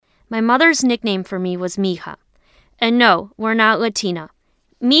My mother's nickname for me was Mija. And no, we're not Latina.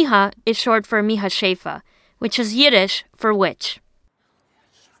 Mija is short for Mija Shefa, which is Yiddish for witch.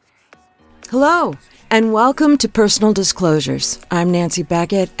 Hello, and welcome to Personal Disclosures. I'm Nancy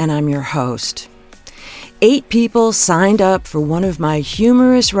Beckett, and I'm your host. 8 people signed up for one of my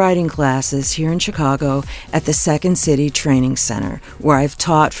humorous writing classes here in Chicago at the Second City Training Center, where I've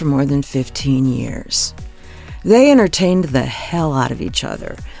taught for more than 15 years. They entertained the hell out of each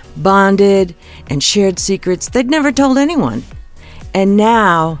other, bonded, and shared secrets they'd never told anyone. And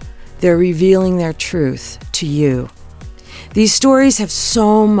now they're revealing their truth to you. These stories have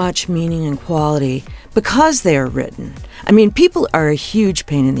so much meaning and quality because they are written. I mean, people are a huge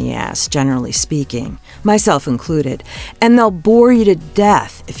pain in the ass, generally speaking, myself included, and they'll bore you to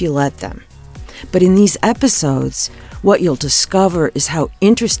death if you let them. But in these episodes, what you'll discover is how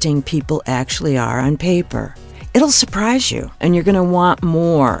interesting people actually are on paper. It'll surprise you, and you're going to want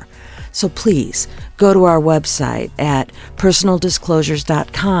more. So please, go to our website at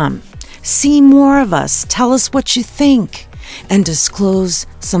personaldisclosures.com. See more of us, tell us what you think, and disclose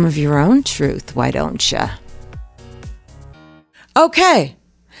some of your own truth, why don't you? Okay,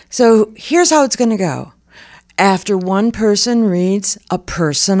 so here's how it's going to go. After one person reads a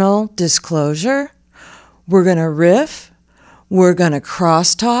personal disclosure, we're going to riff, we're going to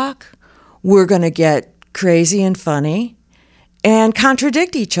crosstalk, we're going to get crazy and funny, and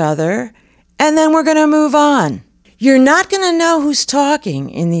contradict each other, and then we're going to move on. You're not going to know who's talking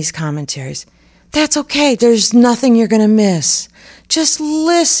in these commentaries. That's okay. There's nothing you're going to miss. Just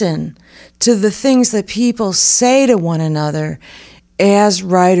listen to the things that people say to one another as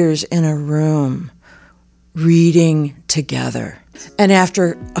writers in a room, reading together. And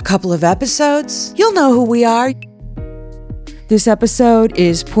after a couple of episodes, you'll know who we are. This episode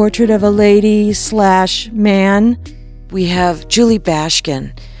is Portrait of a Lady/Man. We have Julie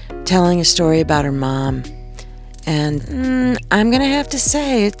Bashkin telling a story about her mom. And I'm going to have to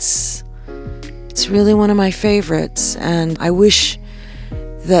say it's really one of my favorites. And I wish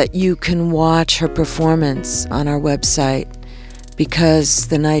that you can watch her performance on our website, because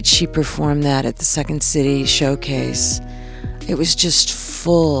the night she performed that at the Second City Showcase, it was just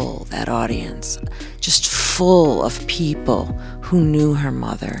full, that audience, just full of people who knew her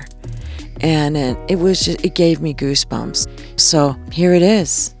mother. And it gave me goosebumps. So here it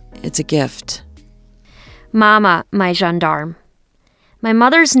is. It's a gift. Mama, my gendarme. My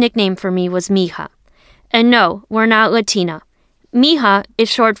mother's nickname for me was Mija. And no, we're not Latina. Mija is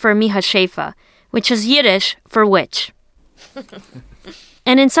short for Mija Shefa, which is Yiddish for witch.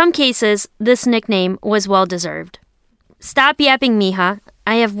 And in some cases, this nickname was well-deserved. Stop yapping, Mija.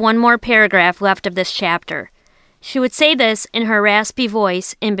 I have one more paragraph left of this chapter. She would say this in her raspy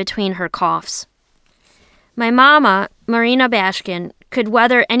voice in between her coughs. My mama, Marina Bashkin, could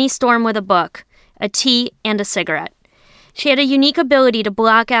weather any storm with a book, a tea, and a cigarette. She had a unique ability to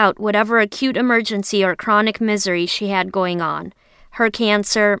block out whatever acute emergency or chronic misery she had going on. Her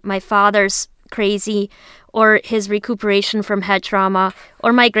cancer, my father's crazy, or his recuperation from head trauma,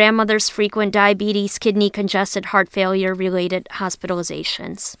 or my grandmother's frequent diabetes, kidney congested heart failure-related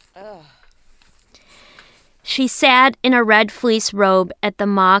hospitalizations. She sat in a red fleece robe at the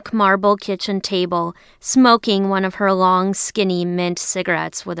mock marble kitchen table, smoking one of her long, skinny mint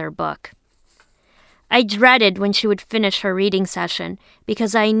cigarettes with her book. I dreaded when she would finish her reading session,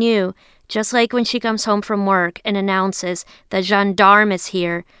 because I knew, just like when she comes home from work and announces the gendarme is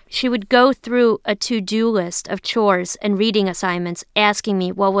here, she would go through a to-do list of chores and reading assignments, asking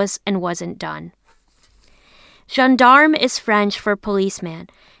me what was and wasn't done. Gendarme is French for policeman,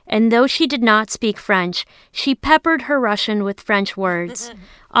 and though she did not speak French, she peppered her Russian with French words,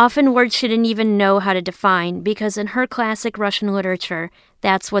 often words she didn't even know how to define, because in her classic Russian literature,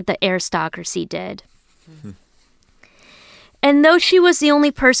 that's what the aristocracy did. And though she was the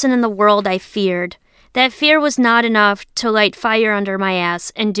only person in the world I feared, that fear was not enough to light fire under my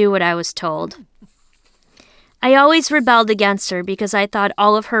ass and do what I was told. I always rebelled against her because I thought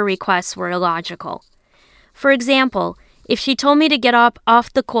all of her requests were illogical. For example, if she told me to get up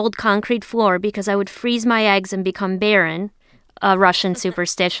off the cold concrete floor because I would freeze my eggs and become barren, a Russian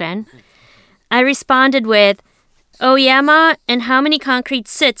superstition, I responded with, "Oh yeah, Ma, and how many concrete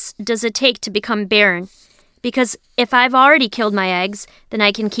sits does it take to become barren? Because if I've already killed my eggs, then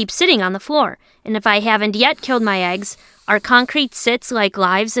I can keep sitting on the floor. And if I haven't yet killed my eggs, are concrete sits like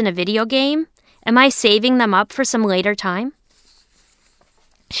lives in a video game? Am I saving them up for some later time?"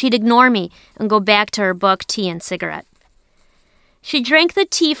 She'd ignore me and go back to her book, tea, and cigarette. She drank the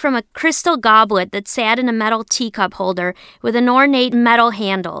tea from a crystal goblet that sat in a metal teacup holder with an ornate metal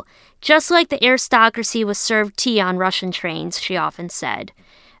handle, just like the aristocracy was served tea on Russian trains, she often said.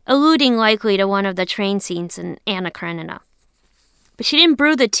 alluding likely to one of the train scenes in Anna Karenina. But she didn't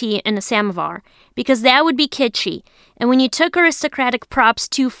brew the tea in a samovar, because that would be kitschy, and when you took aristocratic props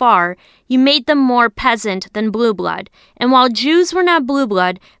too far, you made them more peasant than blue blood, and while Jews were not blue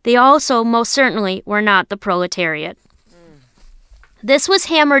blood, they also most certainly were not the proletariat. This was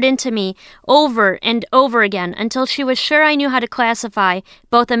hammered into me over and over again until she was sure I knew how to classify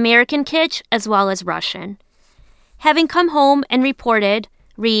both American kitsch as well as Russian. Having come home and reported,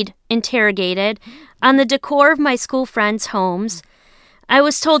 interrogated, on the decor of my school friends' homes, I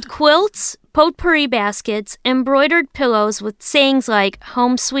was told quilts, potpourri baskets, embroidered pillows with sayings like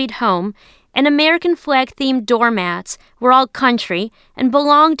 "Home Sweet Home," and American flag-themed doormats were all country and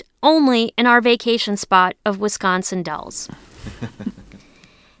belonged only in our vacation spot of Wisconsin Dells.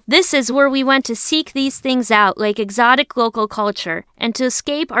 This is where we went to seek these things out like exotic local culture and to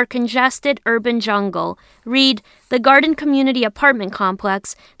escape our congested urban jungle, the Garden Community apartment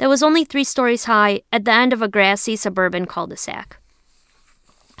complex that was only 3 stories high at the end of a grassy suburban cul-de-sac.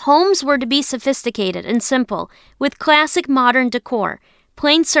 Homes were to be sophisticated and simple, with classic modern decor,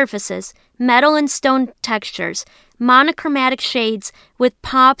 plain surfaces, metal and stone textures, monochromatic shades with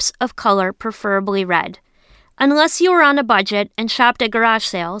pops of color, preferably red. Unless you were on a budget and shopped at garage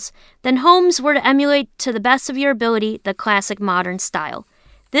sales, then homes were to emulate to the best of your ability the classic modern style.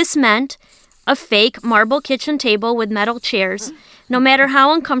 This meant a fake marble kitchen table with metal chairs, no matter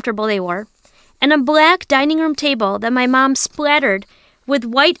how uncomfortable they were, and a black dining room table that my mom splattered with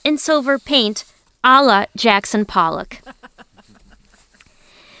white and silver paint a la Jackson Pollock.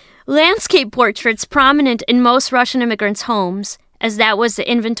 Landscape portraits prominent in most Russian immigrants' homes, as that was the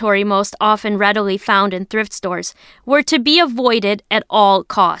inventory most often readily found in thrift stores, were to be avoided at all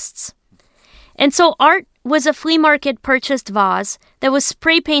costs. And so art was a flea market purchased vase that was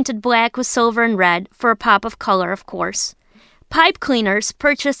spray-painted black with silver and red for a pop of color, of course. Pipe cleaners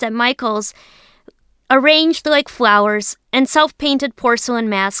purchased at Michael's arranged like flowers, and self-painted porcelain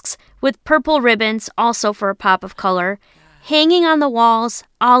masks with purple ribbons, also for a pop of color, hanging on the walls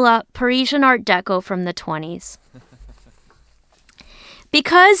a la Parisian Art Deco from the 20s.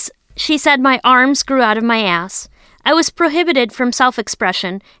 Because, she said, my arms grew out of my ass, I was prohibited from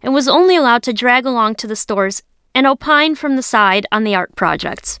self-expression and was only allowed to drag along to the stores and opine from the side on the art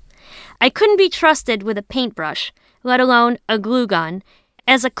projects. I couldn't be trusted with a paintbrush, let alone a glue gun.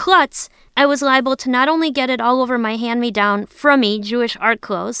 As a klutz, I was liable to not only get it all over my hand-me-down, frummy Jewish art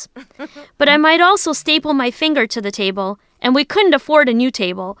clothes, but I might also staple my finger to the table, and we couldn't afford a new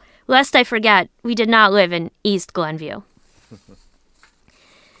table. Lest I forget, we did not live in East Glenview.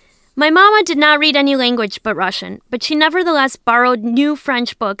 My mama did not read any language but Russian, but she nevertheless borrowed new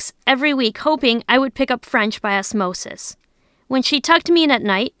French books every week, hoping I would pick up French by osmosis. When she tucked me in at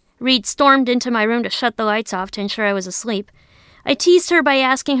night, Reed stormed into my room to shut the lights off to ensure I was asleep. I teased her by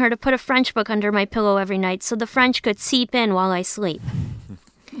asking her to put a French book under my pillow every night so the French could seep in while I sleep.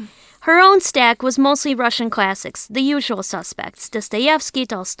 Her own stack was mostly Russian classics, the usual suspects: Dostoevsky,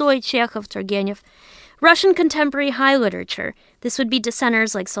 Tolstoy, Chekhov, Turgenev. Russian contemporary high literature. This would be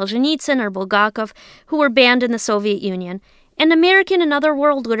dissenters like Solzhenitsyn or Bulgakov, who were banned in the Soviet Union, and American and other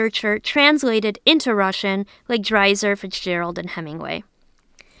world literature translated into Russian like Dreiser, Fitzgerald, and Hemingway.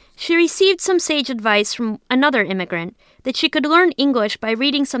 She received some sage advice from another immigrant that she could learn English by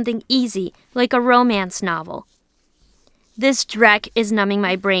reading something easy, like a romance novel. "This dreck is numbing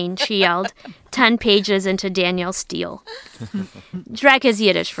my brain," she yelled, 10 pages into Danielle Steele. Dreck is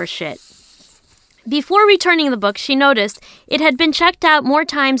Yiddish for shit. Before returning the book, she noticed it had been checked out more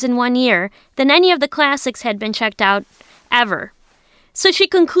times in 1 year than any of the classics had been checked out ever. So she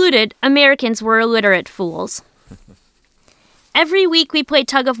concluded Americans were illiterate fools. Every week we played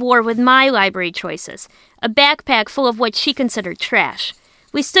tug-of-war with my library choices, a backpack full of what she considered trash.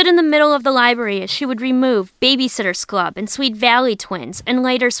 We stood in the middle of the library as she would remove Babysitter's Club and Sweet Valley Twins and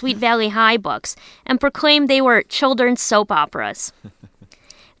later Sweet Valley High books and proclaim they were children's soap operas.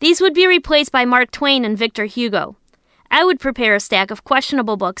 These would be replaced by Mark Twain and Victor Hugo. I would prepare a stack of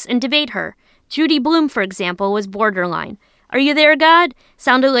questionable books and debate her. Judy Blume, for example, was borderline. Are You There, God?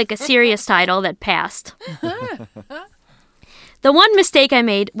 Sounded like a serious title that passed. The one mistake I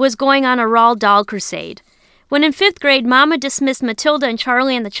made was going on a Roald Dahl crusade. When in 5th grade, Mama dismissed Matilda and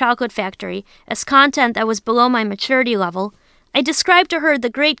Charlie and the Chocolate Factory as content that was below my maturity level, I described to her the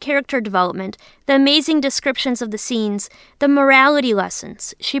great character development, the amazing descriptions of the scenes, the morality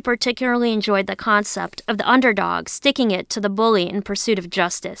lessons. She particularly enjoyed the concept of the underdog sticking it to the bully in pursuit of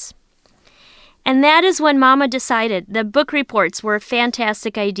justice. And that is when Mama decided that book reports were a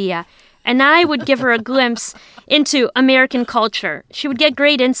fantastic idea, and I would give her a glimpse into American culture. She would get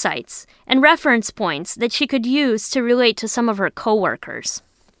great insights and reference points that she could use to relate to some of her coworkers.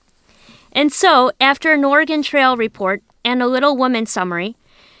 And so, after an Oregon Trail report and a Little Woman summary,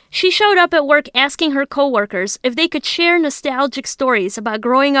 she showed up at work asking her coworkers if they could share nostalgic stories about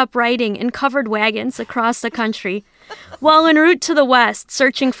growing up riding in covered wagons across the country while en route to the West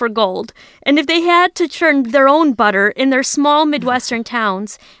searching for gold, and if they had to churn their own butter in their small Midwestern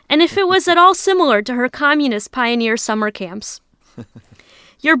towns, and if it was at all similar to her communist pioneer summer camps.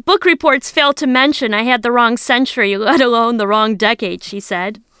 Your book reports fail to mention I had the wrong century, let alone the wrong decade, she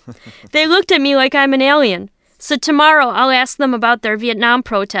said. They looked at me like I'm an alien. So tomorrow I'll ask them about their Vietnam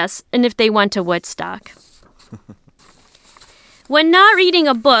protests and if they went to Woodstock. When not reading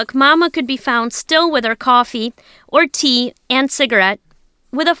a book, Mama could be found still with her coffee or tea and cigarette,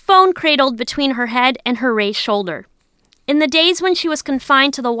 with a phone cradled between her head and her raised shoulder. In the days when she was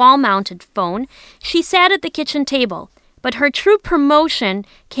confined to the wall-mounted phone, she sat at the kitchen table, but her true promotion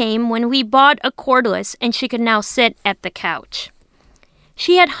came when we bought a cordless and she could now sit at the couch.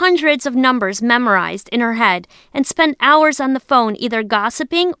 She had hundreds of numbers memorized in her head and spent hours on the phone either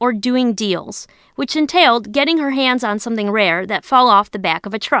gossiping or doing deals, which entailed getting her hands on something rare that fell off the back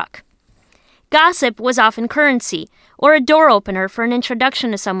of a truck. Gossip was often currency, or a door opener for an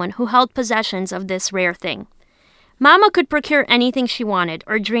introduction to someone who held possessions of this rare thing. Mama could procure anything she wanted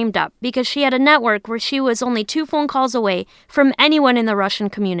or dreamed up because she had a network where she was only 2 phone calls away from anyone in the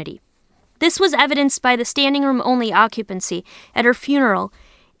Russian community. This was evidenced by the standing room only occupancy at her funeral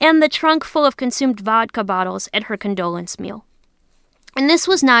and the trunk full of consumed vodka bottles at her condolence meal. And this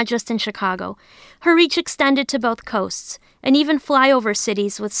was not just in Chicago. Her reach extended to both coasts, and even flyover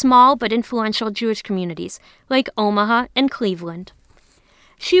cities with small but influential Jewish communities, like Omaha and Cleveland.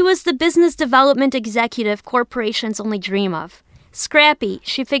 She was the business development executive corporations only dream of. Scrappy,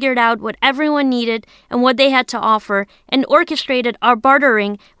 she figured out what everyone needed and what they had to offer and orchestrated our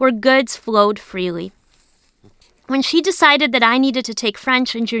bartering where goods flowed freely. When she decided that I needed to take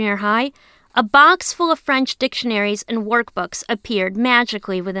French in junior high, a box full of French dictionaries and workbooks appeared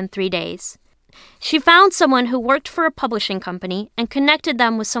magically within 3 days. She found someone who worked for a publishing company and connected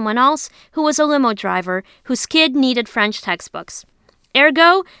them with someone else who was a limo driver whose kid needed French textbooks.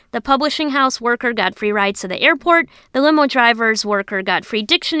 Ergo, the publishing house worker got free rides to the airport, the limo driver's worker got free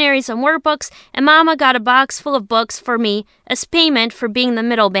dictionaries and workbooks, and Mama got a box full of books for me as payment for being the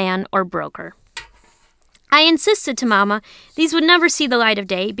middleman or broker. I insisted to Mama these would never see the light of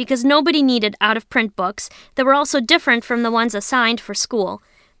day because nobody needed out-of-print books that were also different from the ones assigned for school,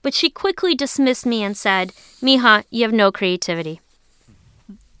 but she quickly dismissed me and said, "Mija, you have no creativity."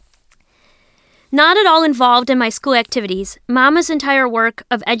 Not at all involved in my school activities, Mama's entire work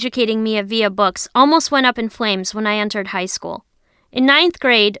of educating me via books almost went up in flames when I entered high school. In 9th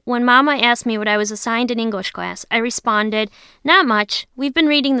grade, when Mama asked me what I was assigned in English class, I responded, "Not much. We've been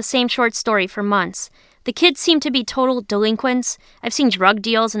reading the same short story for months. The kids seem to be total delinquents. I've seen drug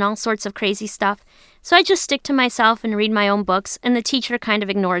deals and all sorts of crazy stuff. So I just stick to myself and read my own books, and the teacher kind of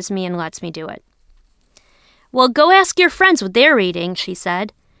ignores me and lets me do it." "Well, go ask your friends what they're reading," she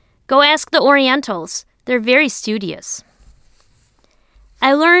said. "Go ask the Orientals. They're very studious."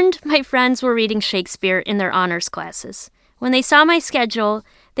 I learned my friends were reading Shakespeare in their honors classes. When they saw my schedule,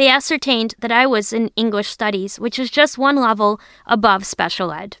 they ascertained that I was in English studies, which is just one level above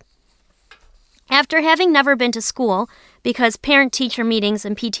special ed. After having never been to school, because parent-teacher meetings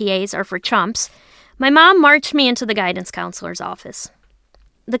and PTAs are for chumps, my mom marched me into the guidance counselor's office.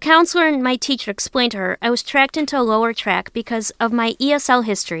 The counselor and my teacher explained to her I was tracked into a lower track because of my ESL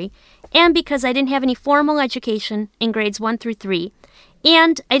history and because I didn't have any formal education in grades 1 through 3,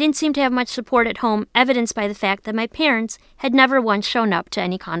 and I didn't seem to have much support at home, evidenced by the fact that my parents had never once shown up to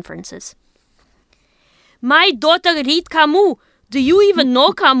any conferences. "My daughter read Camus. Do you even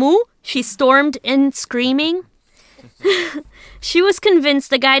know Camus?" she stormed in, screaming. She was convinced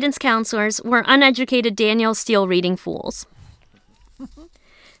the guidance counselors were uneducated Danielle Steele reading fools.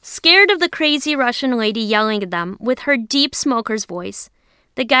 Scared of the crazy Russian lady yelling at them with her deep smoker's voice,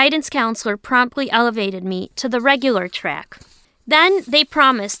 the guidance counselor promptly elevated me to the regular track. Then they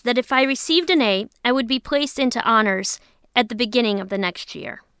promised that if I received an A, I would be placed into honors at the beginning of the next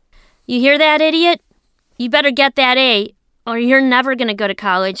year. "You hear that, idiot? You better get that A, or you're never going to go to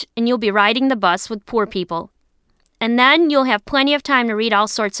college, and you'll be riding the bus with poor people. And then you'll have plenty of time to read all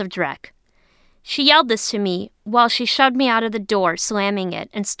sorts of dreck." She yelled this to me while she shoved me out of the door, slamming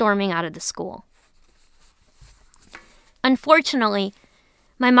it and storming out of the school. Unfortunately,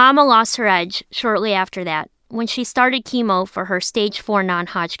 my mama lost her edge shortly after that when she started chemo for her stage 4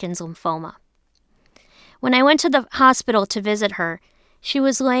 non-Hodgkin's lymphoma. When I went to the hospital to visit her, she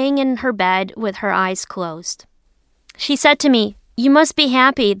was laying in her bed with her eyes closed. She said to me, "You must be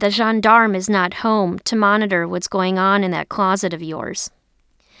happy the gendarme is not home to monitor what's going on in that closet of yours."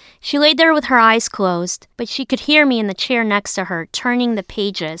 She laid there with her eyes closed, but she could hear me in the chair next to her turning the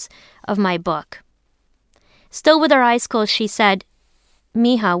pages of my book. Still with her eyes closed, she said,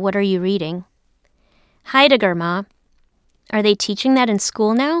 "Mija, what are you reading?" "Heidegger, Ma." "Are they teaching that in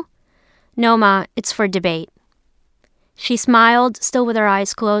school now?" "No, Ma, it's for debate." She smiled, still with her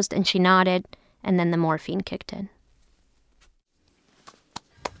eyes closed, and she nodded, and then the morphine kicked in.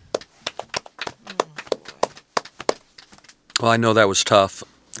 Well, I know that was tough,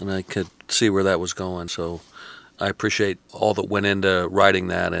 and I could see where that was going, so I appreciate all that went into writing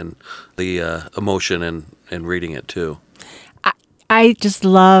that and the emotion and reading it, too. I just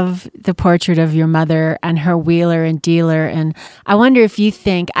love the portrait of your mother and her wheeler and dealer, and I wonder if you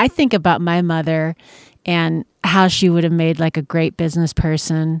I think about my mother and how she would have made like a great business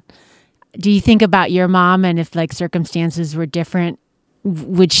person. Do you think about your mom, and if like circumstances were different,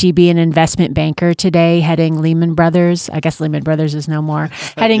 would she be an investment banker today heading Lehman Brothers? I guess Lehman Brothers is no more.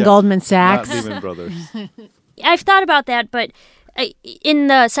 Heading Goldman Sachs? Not Lehman Brothers. I've thought about that, but in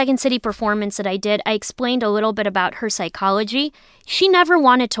the Second City performance that I did, I explained a little bit about her psychology. She never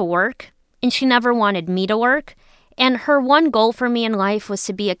wanted to work, and she never wanted me to work. And her one goal for me in life was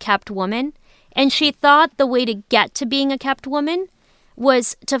to be a kept woman. And she thought the way to get to being a kept woman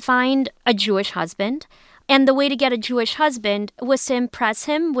was to find a Jewish husband. And the way to get a Jewish husband was to impress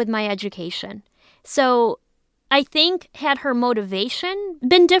him with my education. So I think had her motivation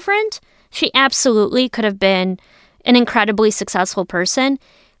been different, she absolutely could have been an incredibly successful person.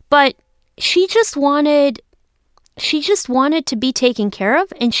 But she just wanted to be taken care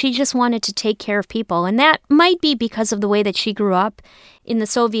of, and she just wanted to take care of people. And that might be because of the way that she grew up in the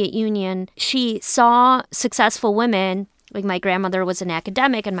Soviet Union. She saw successful women, like my grandmother was an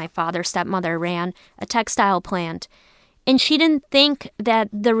academic and my father's stepmother ran a textile plant. And she didn't think that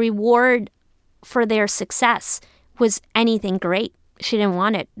the reward for their success was anything great. She didn't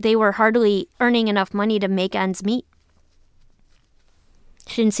want it. They were hardly earning enough money to make ends meet.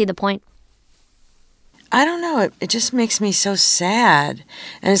 She didn't see the point. I don't know. It just makes me so sad.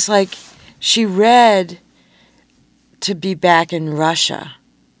 And it's like she read to be back in Russia.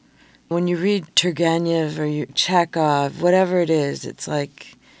 When you read Turgenev or Chekhov, whatever it is, it's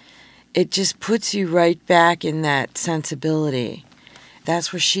like it just puts you right back in that sensibility.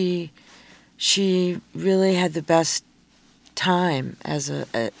 That's where she really had the best time as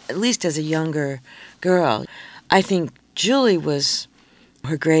at least as a younger girl. I think Julie was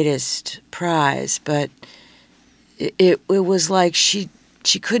her greatest prize, but it was like she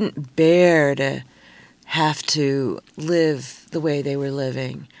couldn't bear to have to live the way they were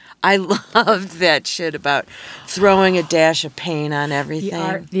living. I loved that shit about throwing a dash of paint on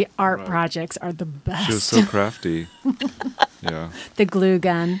everything. The art projects are the best. She was so crafty. Yeah. The glue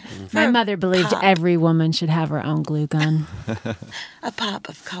gun. My mother believed every woman should have her own glue gun. A pop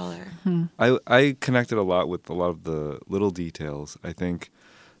of color. I connected a lot with a lot of the little details. I think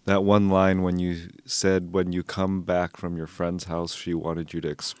that one line when you said when you come back from your friend's house, she wanted you to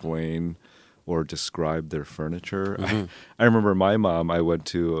explain or describe their furniture. Mm-hmm. I remember my mom, I went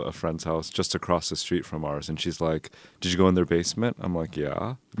to a friend's house just across the street from ours, and she's like, "Did you go in their basement?" I'm like,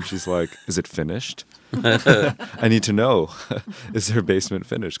 "Yeah." And she's like, "Is it finished?" I need to know, is their basement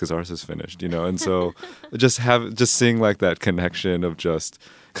finished? Because ours is finished, And so just seeing like that connection of just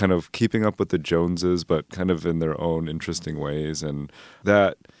kind of keeping up with the Joneses, but kind of in their own interesting ways. And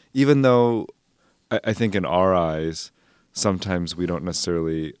that even though I think in our eyes, sometimes we don't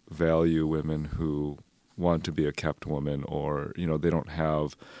necessarily value women who want to be a kept woman or, they don't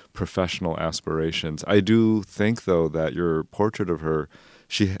have professional aspirations. I do think, though, that your portrait of her,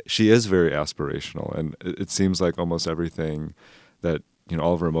 she is very aspirational. And it seems like almost everything that,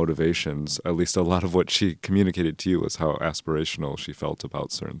 all of her motivations, at least a lot of what she communicated to you was how aspirational she felt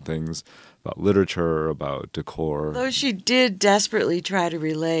about certain things, about literature, about decor. Though she did desperately try to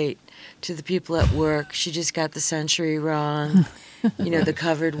relate to the people at work. She just got the century wrong. The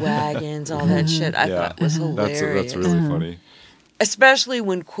covered wagons, all that shit. I thought was hilarious. That's really funny. Especially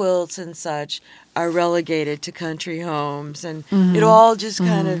when quilts and such are relegated to country homes. And it all just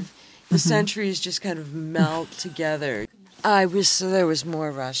kind of, the centuries just kind of melt together. There was more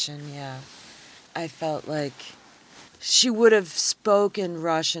Russian, yeah. I felt like she would have spoken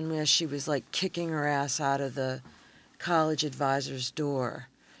Russian as she was like kicking her ass out of the college advisor's door.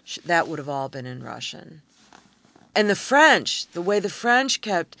 That would have all been in Russian. And the French, the way the French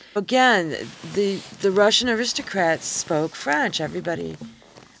kept, again, the Russian aristocrats spoke French. Everybody,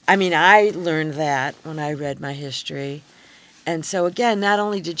 I learned that when I read my history. And so again, not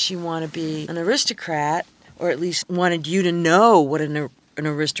only did she want to be an aristocrat, or at least wanted you to know what an an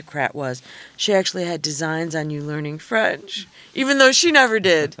aristocrat was. She actually had designs on you learning French, even though she never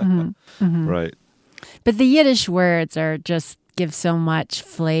did. Right. But the Yiddish words are just give so much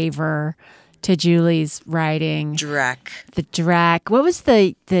flavor to Julie's writing. Drek. The Drac. What was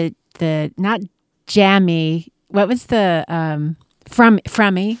the not jammy? What was the frummy?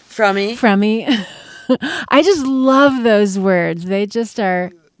 Frummy. I just love those words. They just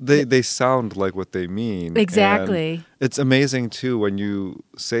are. They sound like what they mean. Exactly. And it's amazing too when you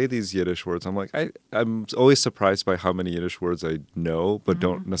say these Yiddish words. I'm like, I'm always surprised by how many Yiddish words I know, but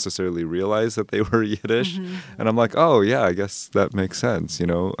don't necessarily realize that they were Yiddish. And I'm like, oh yeah, I guess that makes sense.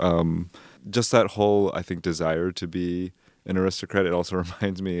 Just that whole, I think, desire to be an aristocrat. It also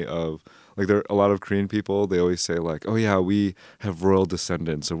reminds me of, like, there are a lot of Korean people, they always say, like, oh yeah, we have royal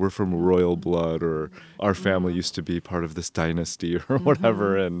descendants, or we're from royal blood, or our family used to be part of this dynasty, or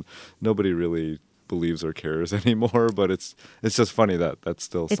whatever, and nobody really believes or cares anymore. But it's just funny that that's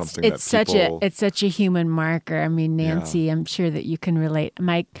still something that people... It's such a human marker. I mean, Nancy, I'm sure that you can relate.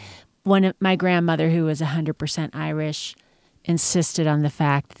 My grandmother, who was 100% Irish, insisted on the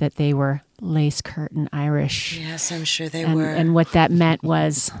fact that they were lace curtain Irish. Yes, I'm sure they were. And what that meant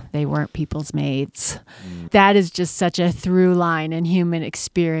was they weren't people's maids. That is just such a through line in human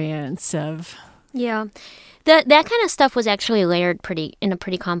experience of... Yeah. That kind of stuff was actually layered in a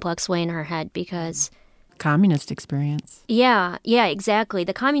pretty complex way in her head because... Communist experience. Yeah, exactly.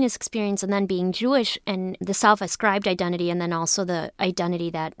 The communist experience and then being Jewish and the self-ascribed identity and then also the identity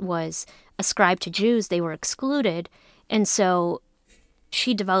that was ascribed to Jews, they were excluded. And so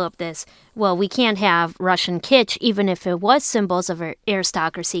she developed this, well, we can't have Russian kitsch, even if it was symbols of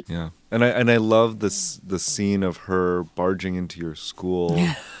aristocracy. Yeah. And I love the scene of her barging into your school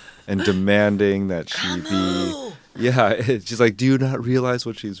and demanding that she be... Yeah, she's like, do you not realize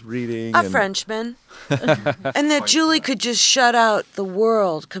what she's reading? A Frenchman. And that Julie could just shut out the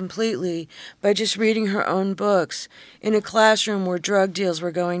world completely by just reading her own books in a classroom where drug deals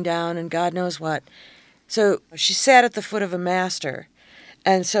were going down and God knows what. So she sat at the foot of a master.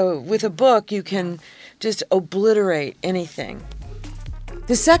 And so with a book, you can just obliterate anything.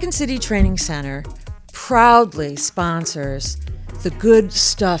 The Second City Training Center proudly sponsors the good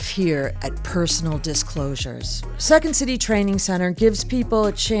stuff here at Personal Disclosures. Second City Training Center gives people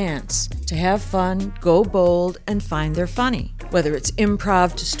a chance to have fun, go bold, and find their funny. Whether it's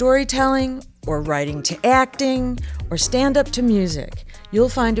improv to storytelling, or writing to acting, or stand-up to music, you'll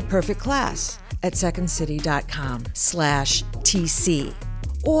find a perfect class at secondcity.com/TC.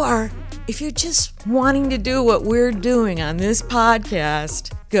 Or if you're just wanting to do what we're doing on this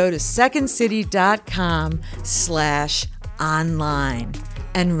podcast, go to secondcity.com/online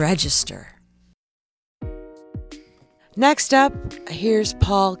and register. Next up, here's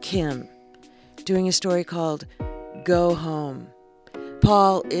Paul Kim doing a story called Go Home.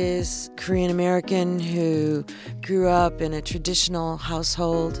 Paul is Korean American who grew up in a traditional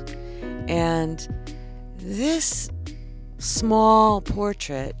household, and this small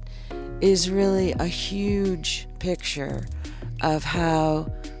portrait is really a huge picture of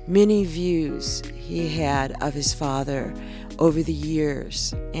how many views he had of his father over the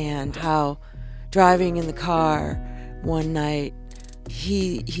years, and how driving in the car one night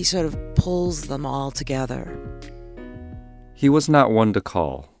he sort of pulls them all together. He was not one to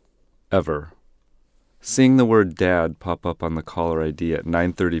call, ever. Seeing the word Dad pop up on the caller ID at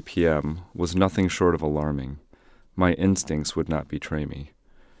 9:30 p.m. was nothing short of alarming. My instincts would not betray me.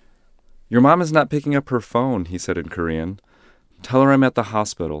 Your mom is not picking up her phone, he said in Korean. Tell her I'm at the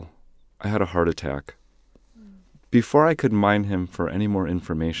hospital. I had a heart attack. Before I could mine him for any more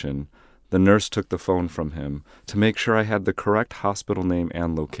information, the nurse took the phone from him to make sure I had the correct hospital name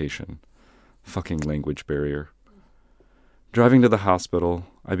and location. Fucking language barrier. Driving to the hospital,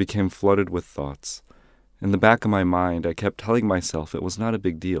 I became flooded with thoughts. In the back of my mind, I kept telling myself it was not a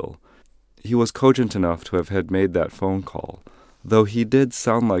big deal. He was cogent enough to have had made that phone call, though he did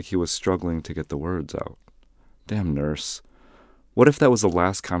sound like he was struggling to get the words out. Damn nurse. What if that was the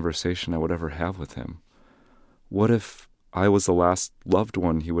last conversation I would ever have with him? What if I was the last loved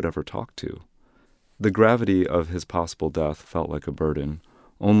one he would ever talk to? The gravity of his possible death felt like a burden,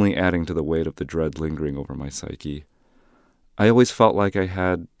 only adding to the weight of the dread lingering over my psyche. I always felt like I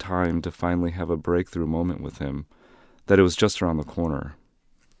had time to finally have a breakthrough moment with him, that it was just around the corner.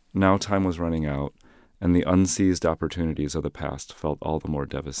 Now time was running out, and the unseized opportunities of the past felt all the more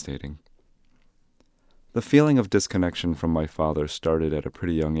devastating. The feeling of disconnection from my father started at a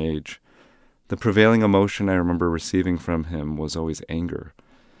pretty young age. The prevailing emotion I remember receiving from him was always anger.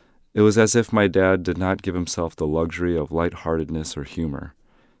 It was as if my dad did not give himself the luxury of lightheartedness or humor.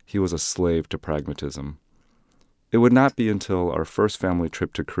 He was a slave to pragmatism. It would not be until our first family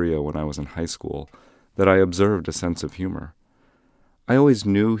trip to Korea when I was in high school that I observed a sense of humor. I always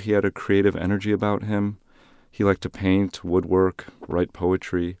knew he had a creative energy about him. He liked to paint, woodwork, write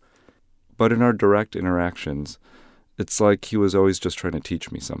poetry. But in our direct interactions, it's like he was always just trying to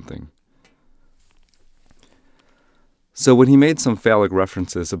teach me something. So when he made some phallic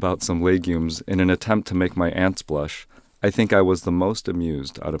references about some legumes in an attempt to make my aunts blush, I think I was the most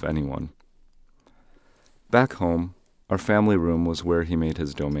amused out of anyone. Back home, our family room was where he made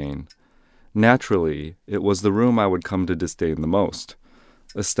his domain. Naturally, it was the room I would come to disdain the most.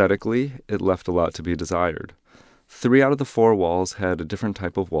 Aesthetically, it left a lot to be desired. 3 out of the 4 walls had a different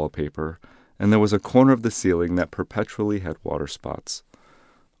type of wallpaper, and there was a corner of the ceiling that perpetually had water spots.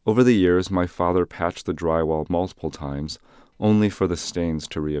 Over the years, my father patched the drywall multiple times, only for the stains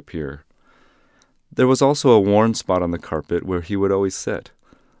to reappear. There was also a worn spot on the carpet where he would always sit.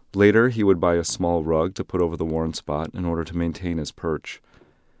 Later, he would buy a small rug to put over the worn spot in order to maintain his perch.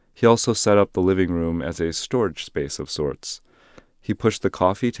 He also set up the living room as a storage space of sorts. He pushed the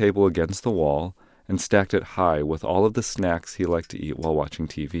coffee table against the wall and stacked it high with all of the snacks he liked to eat while watching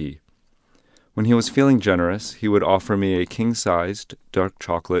TV. When he was feeling generous, he would offer me a king-sized dark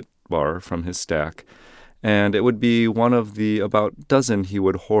chocolate bar from his stack, and it would be one of the about dozen he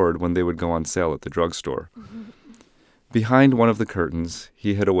would hoard when they would go on sale at the drugstore. Behind one of the curtains,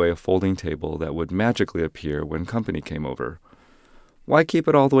 he hid away a folding table that would magically appear when company came over. Why keep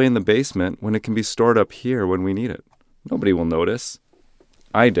it all the way in the basement when it can be stored up here when we need it? Nobody will notice.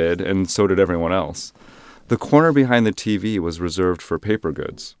 I did, and so did everyone else. The corner behind the TV was reserved for paper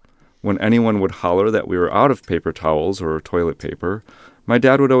goods. When anyone would holler that we were out of paper towels or toilet paper, my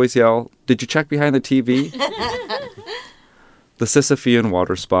dad would always yell, "Did you check behind the TV?" The Sisyphean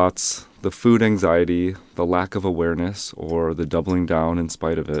water spots, the food anxiety, the lack of awareness, or the doubling down in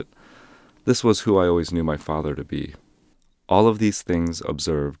spite of it, this was who I always knew my father to be. All of these things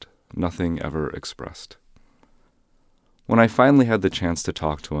observed, nothing ever expressed. When I finally had the chance to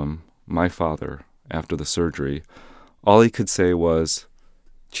talk to him, my father, after the surgery, all he could say was,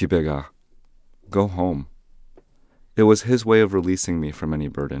 "집에 가," go home. It was his way of releasing me from any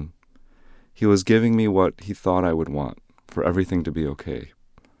burden. He was giving me what he thought I would want, for everything to be okay.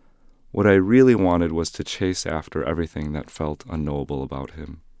 What I really wanted was to chase after everything that felt unknowable about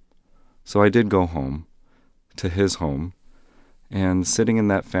him. So I did go home, to his home, and sitting in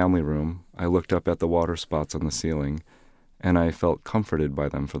that family room, I looked up at the water spots on the ceiling, and I felt comforted by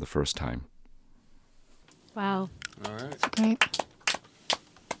them for the first time. Wow. All right. Great.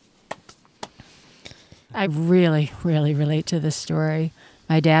 I really, really relate to this story.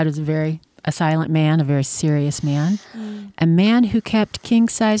 My dad was a silent man, a very serious man, a man who kept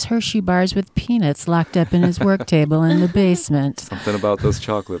king-size Hershey bars with peanuts locked up in his work table in the basement. Something about those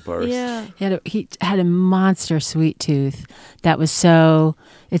chocolate bars. Yeah. He had a monster sweet tooth that was so,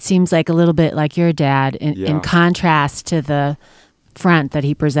 it seems like a little bit like your dad in contrast to the front that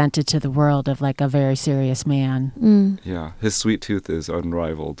he presented to the world of like a very serious man. Yeah, his sweet tooth is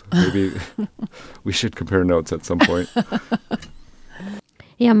unrivaled. Maybe we should compare notes at some point.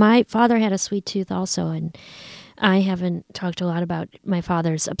 Yeah, my father had a sweet tooth also, and I haven't talked a lot about my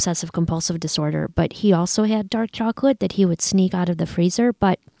father's obsessive-compulsive disorder, but he also had dark chocolate that he would sneak out of the freezer,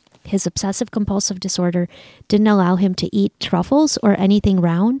 but his obsessive-compulsive disorder didn't allow him to eat truffles or anything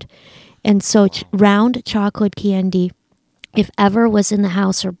round, and so round chocolate candy, if ever was in the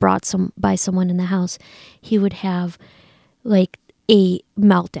house or brought by someone in the house, he would have like a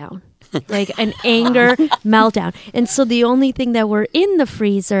meltdown. Like an anger meltdown. And so the only thing that were in the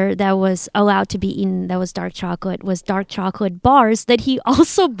freezer that was allowed to be eaten that was dark chocolate bars that he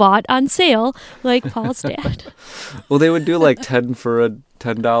also bought on sale, like Paul's dad. Well, they would do like 10 for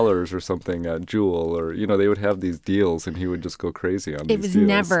 $10 or something at Jewel, or, they would have these deals and he would just go crazy on these deals. It was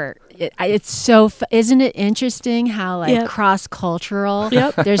never, it's so, isn't it interesting how like cross-cultural,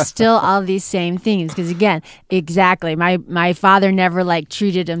 there's still all these same things. Because again, exactly, my father never like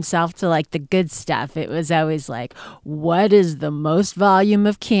treated himself to like the good stuff. It was always like, what is the most volume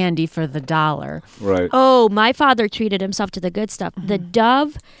of candy for the $1? Right. Oh, my father treated himself to the good stuff. The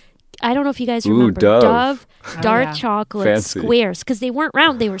Dove, I don't know if you guys remember. Dove. Dark chocolate Fancy. squares, because they weren't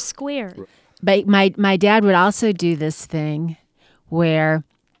round, they were square. But my dad would also do this thing where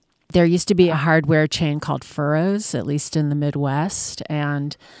there used to be a hardware chain called Furrows, at least in the Midwest,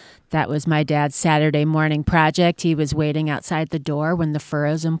 and that was my dad's Saturday morning project. He was waiting outside the door when the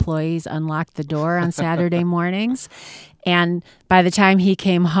Furrows employees unlocked the door on Saturday mornings. And by the time he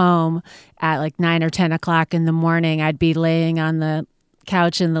came home at like 9 or 10 o'clock in the morning, I'd be laying on the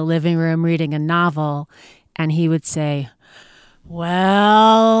couch in the living room reading a novel, and he would say,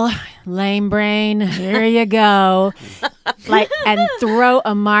 well, lame brain, here you go. And throw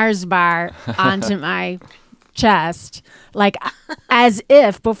a Mars bar onto my chest. Like, as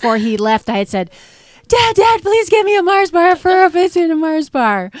if before he left, I had said, Dad, please give me a Mars bar for a visit, a Mars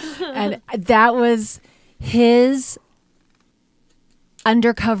bar. And that was his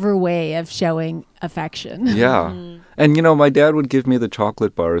undercover way of showing affection. Yeah. And, my dad would give me the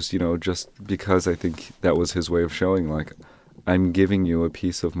chocolate bars, just because I think that was his way of showing, like, I'm giving you a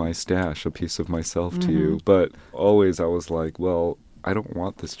piece of my stash, a piece of myself to you. But always I was like, well, I don't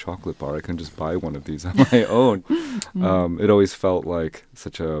want this chocolate bar. I can just buy one of these on my own. It always felt like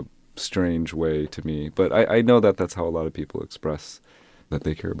such a strange way to me. But I know that that's how a lot of people express that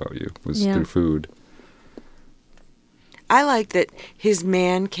they care about you, was through food. I like that his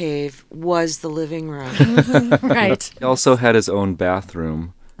man cave was the living room. Right. He also had his own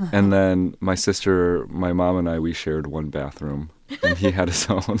bathroom. And then my sister, my mom, and I, we shared one bathroom. And he had his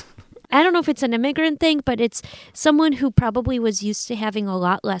own. I don't know if it's an immigrant thing, but it's someone who probably was used to having a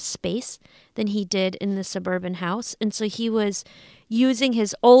lot less space than he did in the suburban house. And so he was using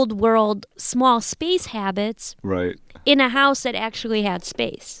his old world small space habits Right. in a house that actually had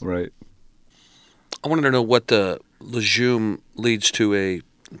space. Right. I wanted to know what the legume leads to a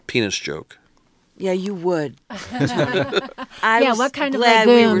penis joke. Yeah, you would. What kind of glad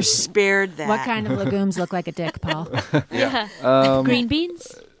we were legumes? spared that. What kind of legumes look like a dick, Paul? Green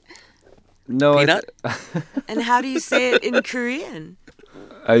beans? No, Peanut? And how do you say it in Korean?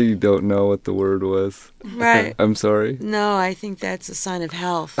 I don't know what the word was. Right. I'm sorry. No, I think that's a sign of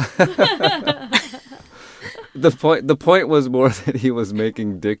health. The point was more that he was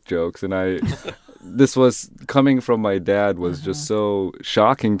making dick jokes, and this was coming from my dad was just so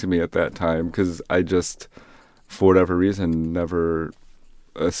shocking to me at that time, because I just, for whatever reason, never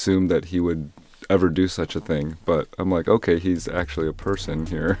assumed that he would ever do such a thing. But I'm like, okay, he's actually a person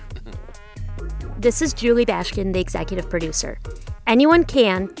here. This is Julie Bashkin, the executive producer. Anyone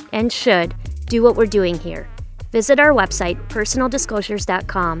can and should do what we're doing here. Visit our website,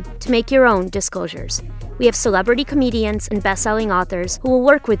 personaldisclosures.com, to make your own disclosures. We have celebrity comedians and best-selling authors who will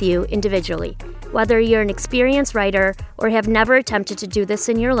work with you individually. Whether you're an experienced writer or have never attempted to do this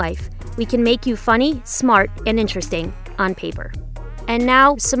in your life, we can make you funny, smart, and interesting on paper. And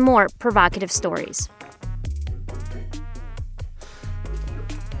now, some more provocative stories.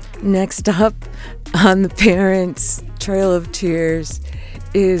 Next up on the Parents' Trail of Tears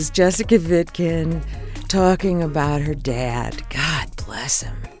is Jessica Vitkin talking about her dad. God bless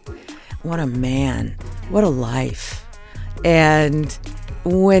him. What a man. What a life. And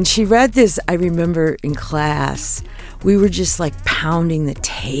when she read this, I remember in class, we were just like pounding the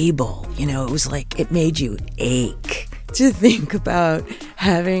table. It was like it made you ache to think about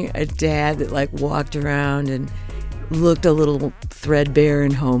having a dad that like walked around and looked a little threadbare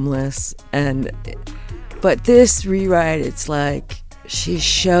and homeless. But this rewrite, it's like she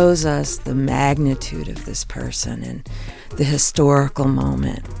shows us the magnitude of this person and the historical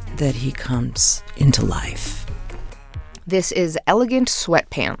moment that he comes into life. This is Elegant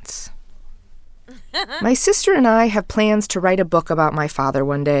Sweatpants. My sister and I have plans to write a book about my father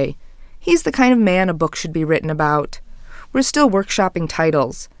one day. He's the kind of man a book should be written about. We're still workshopping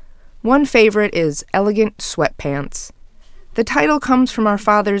titles. One favorite is Elegant Sweatpants. The title comes from our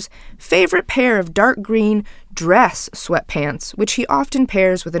father's favorite pair of dark green dress sweatpants, which he often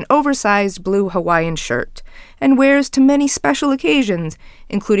pairs with an oversized blue Hawaiian shirt and wears to many special occasions,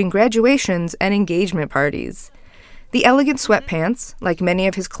 including graduations and engagement parties. The elegant sweatpants, like many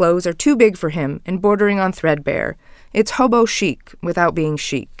of his clothes, are too big for him and bordering on threadbare. It's hobo chic without being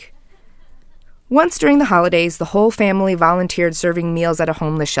chic. Once during the holidays, the whole family volunteered serving meals at a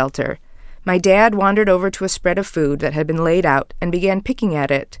homeless shelter. My dad wandered over to a spread of food that had been laid out and began picking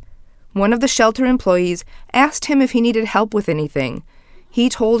at it. One of the shelter employees asked him if he needed help with anything. He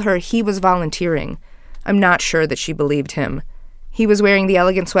told her he was volunteering. I'm not sure that she believed him. He was wearing the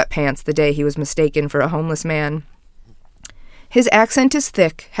elegant sweatpants the day he was mistaken for a homeless man. His accent is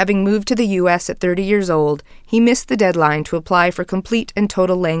thick. Having moved to the U.S. at 30 years old, he missed the deadline to apply for complete and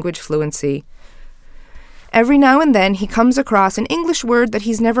total language fluency. Every now and then he comes across an English word that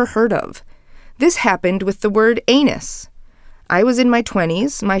he's never heard of. This happened with the word anus. I was in my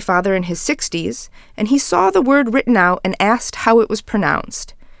 20s, my father in his 60s, and he saw the word written out and asked how it was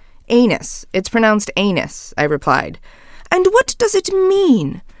pronounced. Anus. It's pronounced anus, I replied. And what does it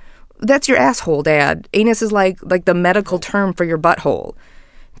mean? That's your asshole, Dad. Anus is like the medical term for your butthole.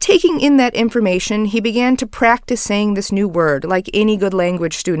 Taking in that information, he began to practice saying this new word like any good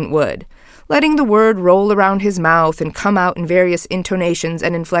language student would, letting the word roll around his mouth and come out in various intonations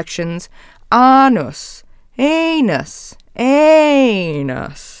and inflections. Anus, anus,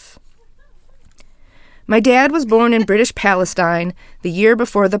 Anus. My dad was born in British Palestine the year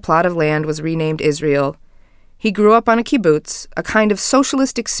before the plot of land was renamed Israel. He grew up on a kibbutz, a kind of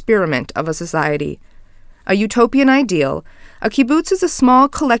socialist experiment of a society. A utopian ideal, a kibbutz is a small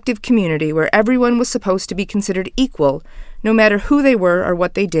collective community where everyone was supposed to be considered equal, no matter who they were or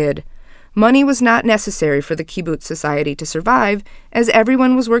what they did. Money was not necessary for the kibbutz society to survive, as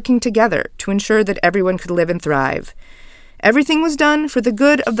everyone was working together to ensure that everyone could live and thrive. Everything was done for the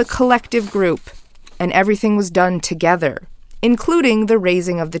good of the collective group, and everything was done together, including the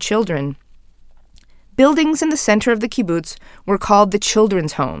raising of the children. Buildings in the center of the kibbutz were called the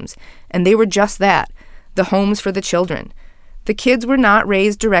children's homes, and they were just that, the homes for the children. The kids were not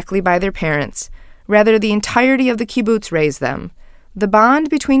raised directly by their parents. Rather, the entirety of the kibbutz raised them. The bond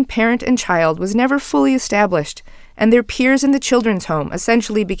between parent and child was never fully established, and their peers in the children's home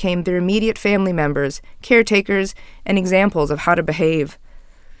essentially became their immediate family members, caretakers, and examples of how to behave.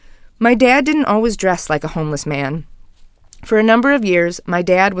 My dad didn't always dress like a homeless man. For a number of years, my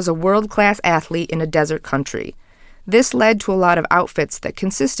dad was a world-class athlete in a desert country. This led to a lot of outfits that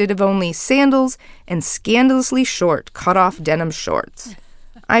consisted of only sandals and scandalously short, cut-off denim shorts.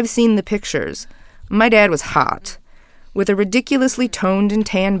 I've seen the pictures. My dad was hot. With a ridiculously toned and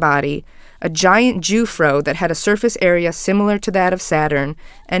tan body, a giant Jew-fro that had a surface area similar to that of Saturn,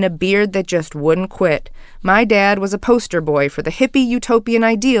 and a beard that just wouldn't quit, my dad was a poster boy for the hippie utopian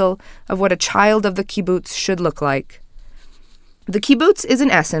ideal of what a child of the kibbutz should look like. The kibbutz is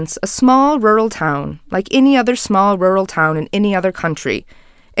in essence a small rural town, like any other small rural town in any other country,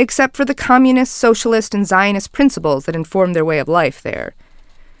 except for the communist, socialist, and Zionist principles that inform their way of life there.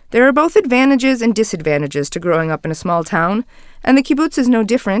 There are both advantages and disadvantages to growing up in a small town, and the kibbutz is no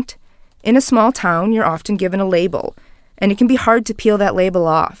different. In a small town, you're often given a label, and it can be hard to peel that label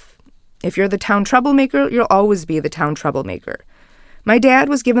off. If you're the town troublemaker, you'll always be the town troublemaker. My dad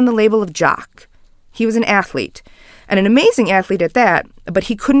was given the label of jock. He was an athlete, and an amazing athlete at that, but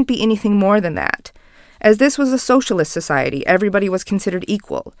he couldn't be anything more than that. As this was a socialist society, everybody was considered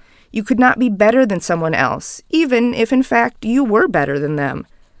equal. You could not be better than someone else, even if in fact you were better than them.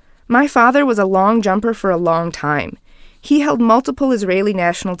 My father was a long jumper for a long time. He held multiple Israeli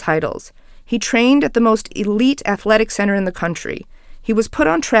national titles. He trained at the most elite athletic center in the country. He was put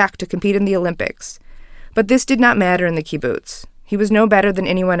on track to compete in the Olympics. But this did not matter in the kibbutz. He was no better than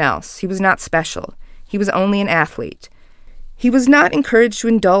anyone else. He was not special. He was only an athlete. He was not encouraged to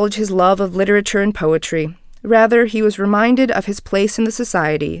indulge his love of literature and poetry. Rather, he was reminded of his place in the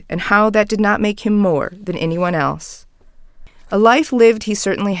society and how that did not make him more than anyone else. A life lived he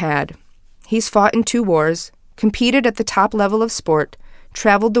certainly had. He's fought in 2 wars, competed at the top level of sport,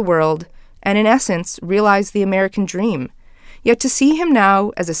 traveled the world, and in essence realized the American dream. Yet to see him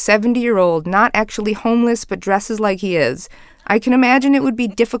now as a 70-year-old, not actually homeless but dresses like he is, I can imagine it would be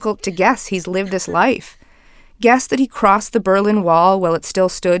difficult to guess he's lived this life. Guess that he crossed the Berlin Wall while it still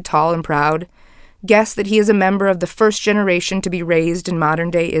stood tall and proud. Guess that he is a member of the first generation to be raised in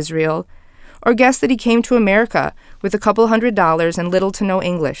modern-day Israel. Or guess that he came to America with a couple $100 and little to no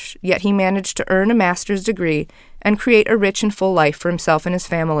English, yet he managed to earn a master's degree and create a rich and full life for himself and his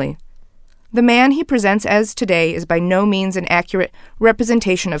family. The man he presents as today is by no means an accurate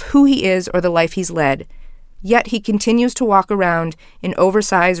representation of who he is or the life he's led, yet he continues to walk around in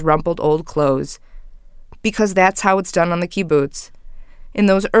oversized, rumpled old clothes. Because that's how it's done on the kibbutz. In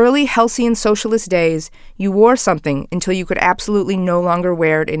those early halcyon socialist days, you wore something until you could absolutely no longer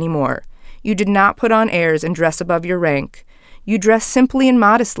wear it anymore. You did not put on airs and dress above your rank. You dressed simply and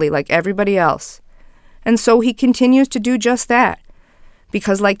modestly like everybody else. And so he continues to do just that.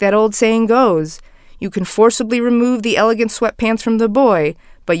 Because like that old saying goes, you can forcibly remove the elegant sweatpants from the boy,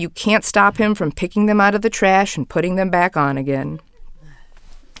 but you can't stop him from picking them out of the trash and putting them back on again.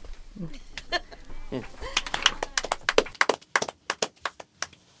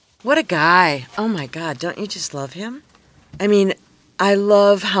 What a guy. Oh my God, don't you just love him? I mean, I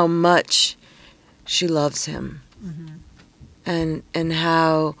love how much she loves him. Mm-hmm. And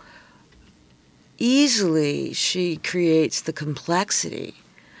how easily she creates the complexity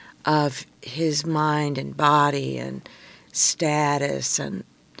of his mind and body and status and,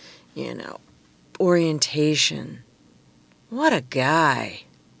 orientation. What a guy.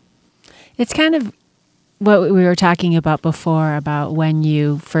 It's kind of what we were talking about before, about when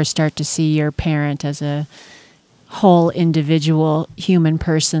you first start to see your parent as a whole individual human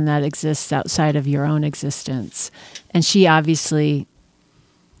person that exists outside of your own existence. And she obviously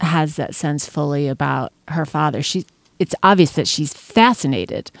has that sense fully about her father. It's obvious that she's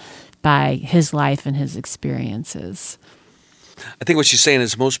fascinated by his life and his experiences. I think what she's saying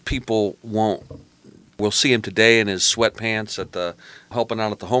is most people won't We'll see him today in his sweatpants helping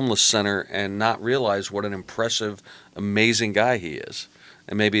out at the homeless center and not realize what an impressive, amazing guy he is.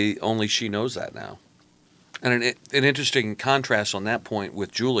 And maybe only she knows that now. And an interesting contrast on that point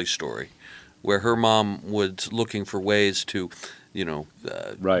with Julie's story, where her mom was looking for ways to,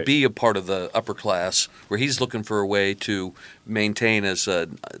 Right. be a part of the upper class, where he's looking for a way to maintain as a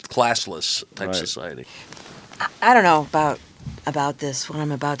classless type Right. society. I don't know about this, what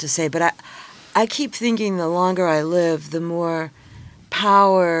I'm about to say, but I keep thinking the longer I live, the more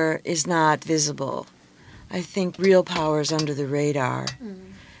power is not visible. I think real power is under the radar.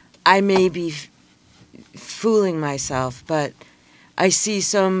 I may be fooling myself, but I see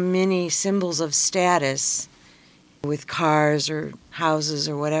so many symbols of status with cars or houses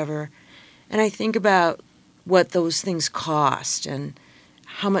or whatever, and I think about what those things cost and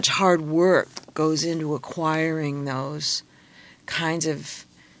how much hard work goes into acquiring those kinds of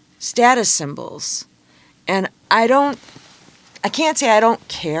status symbols. And I can't say I don't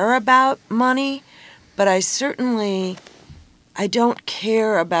care about money, but I don't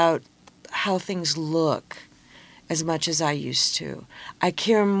care about how things look as much as I used to. I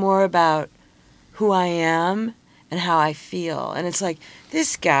care more about who I am and how I feel. And it's like,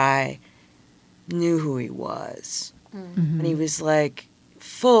 this guy knew who he was. And he was like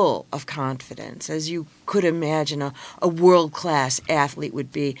full of confidence, as you could imagine a world-class athlete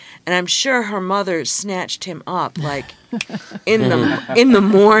would be. And I'm sure her mother snatched him up like in the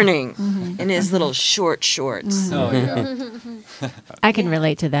morning in his little short shorts. Oh, yeah. I can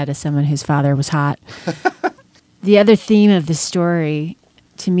relate to that as someone whose father was hot. The other theme of the story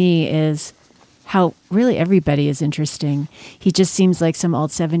to me is how really everybody is interesting. He just seems like some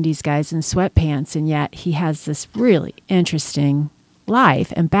old 70s guys in sweatpants, and yet he has this really interesting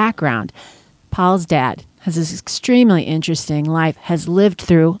life and background. Paul's dad has this extremely interesting life, has lived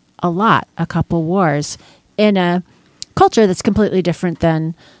through a couple wars, in a culture that's completely different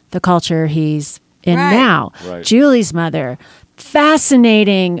than the culture he's in Right. now. Right. Julie's mother,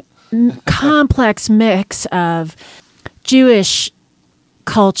 fascinating, complex mix of Jewish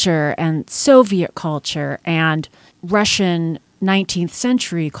culture and Soviet culture and Russian 19th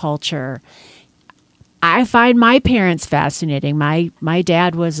century culture. I find my parents fascinating. My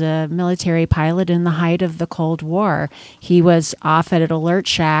dad was a military pilot in the height of the Cold War. He was off at an alert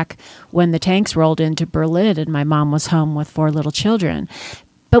shack when the tanks rolled into Berlin, and my mom was home with 4 little children.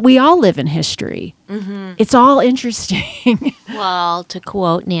 But we all live in history. It's all interesting. Well, to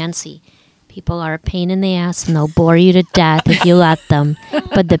quote Nancy, people are a pain in the ass and they'll bore you to death if you let them.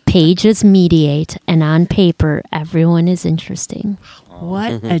 But the pages mediate, and on paper, everyone is interesting.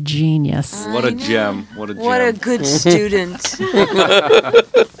 What a genius. What a gem. What a gem. What a good student.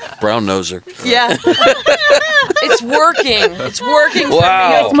 Brown noser. Yeah. It's working. It's working for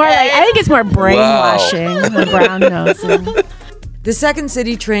Wow. It's more like, I think it's more brainwashing than brown nosing. The Second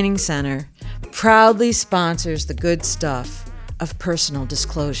City Training Center proudly sponsors the good stuff of personal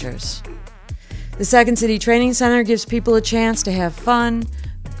disclosures. The Second City Training Center gives people a chance to have fun,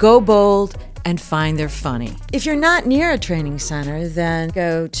 go bold, and find their funny. If you're not near a training center, then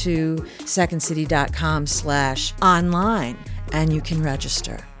go to secondcity.com/online and you can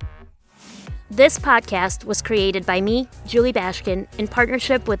register. This podcast was created by me, Julie Bashkin, in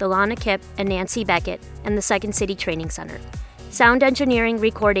partnership with Alana Kipp and Nancy Beckett and the Second City Training Center. Sound engineering,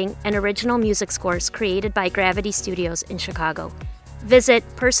 recording, and original music scores created by Gravity Studios in Chicago. Visit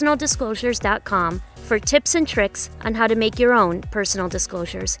personaldisclosures.com for tips and tricks on how to make your own personal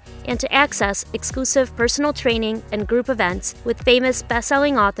disclosures and to access exclusive personal training and group events with famous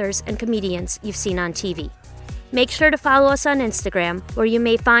best-selling authors and comedians you've seen on TV. Make sure to follow us on Instagram, where you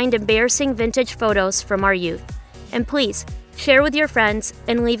may find embarrassing vintage photos from our youth. And please, share with your friends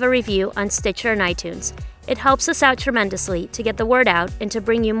and leave a review on Stitcher and iTunes. It helps us out tremendously to get the word out and to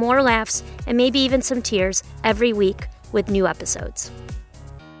bring you more laughs and maybe even some tears every week with new episodes.